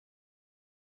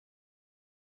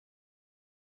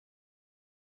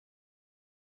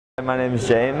My name is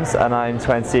James and I'm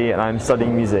 20 and I'm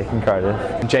studying music in Cardiff.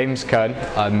 I'm James Kern,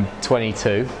 I'm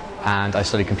 22 and I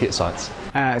study computer science.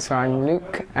 So I'm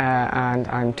Luke and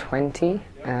I'm 20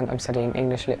 and I'm studying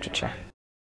English literature.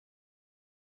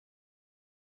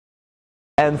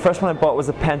 And the first one I bought was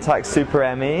a Pentax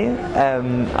Super ME,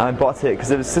 and I bought it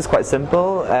because it was just quite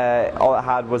simple. All it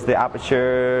had was the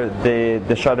aperture,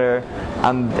 the shutter,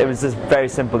 and it was just very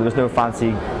simple. There was no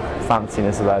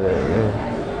fanciness about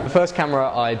it. The first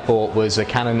camera I bought was a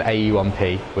Canon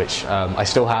AE-1P, which I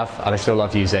still have and I still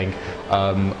love using.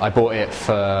 I bought it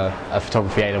for a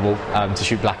photography A-level to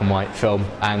shoot black and white film,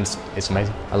 and it's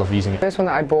amazing. I love using it. The first one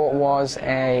that I bought was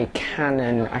a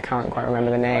Canon, I can't quite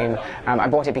remember the name. I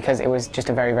bought it because it was just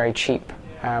a very, very cheap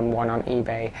one on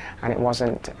eBay, and it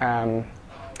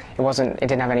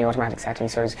didn't have any automatic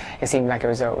settings, so it seemed like it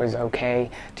was okay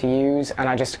to use. And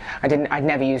I'd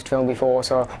never used film before,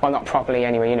 so, well, not properly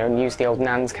anyway, you know, used the old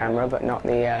Nan's camera, but not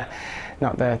the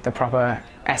proper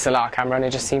SLR camera, and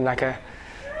it just seemed like a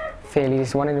fairly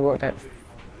easy one, and it worked out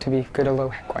to be good,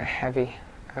 although quite heavy,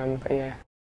 but yeah.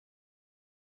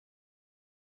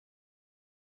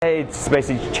 I just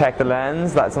basically check the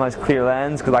lens. That's a nice clear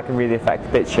lens because that can really affect the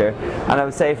picture. And I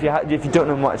would say if you don't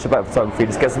know much about photography,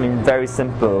 just get something very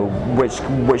simple, which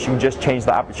you can just change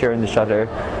the aperture and the shutter.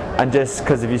 And just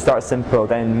because if you start simple,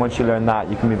 then once you learn that,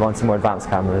 you can move on to more advanced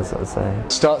cameras, I would say.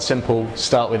 Start simple.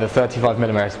 Start with a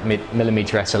 35mm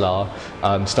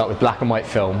SLR. Start with black and white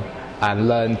film, and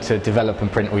learn to develop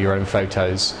and print all your own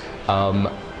photos.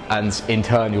 And in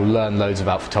turn, you'll learn loads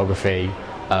about photography,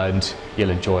 and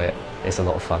you'll enjoy it. It's a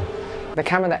lot of fun. The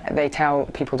camera that they tell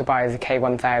people to buy is the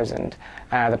K1000,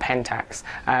 the Pentax,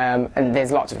 and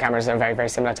there's lots of cameras that are very, very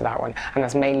similar to that one, and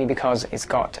that's mainly because it's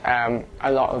got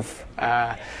a lot of,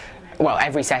 well,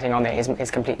 every setting on it is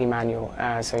completely manual,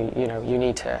 so you know, you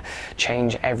need to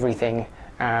change everything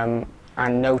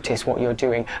and notice what you're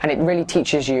doing, and it really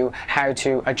teaches you how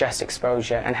to adjust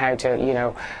exposure and how to, you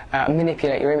know,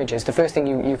 manipulate your images. The first thing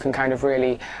you can kind of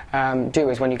really do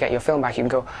is when you get your film back, you can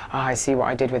go, oh, I see what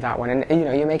I did with that one, and you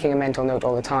know, you're making a mental note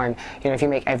all the time. You know, if you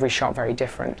make every shot very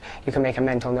different, you can make a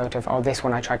mental note of, oh, this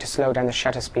one I tried to slow down the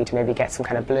shutter speed to maybe get some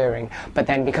kind of blurring, but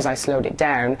then because I slowed it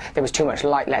down, there was too much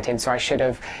light let in, so I should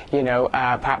have, you know,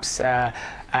 perhaps made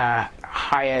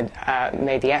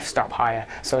the f-stop higher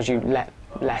so as you let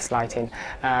less light in.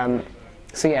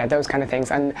 So yeah, those kind of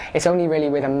things, and it's only really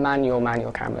with a manual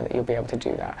camera that you'll be able to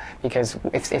do that, because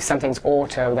if something's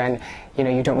auto, then you know,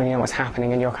 you don't really know what's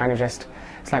happening, and you're kind of just,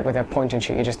 it's like with a point and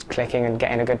shoot, you're just clicking and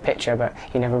getting a good picture, but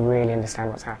you never really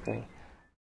understand what's happening.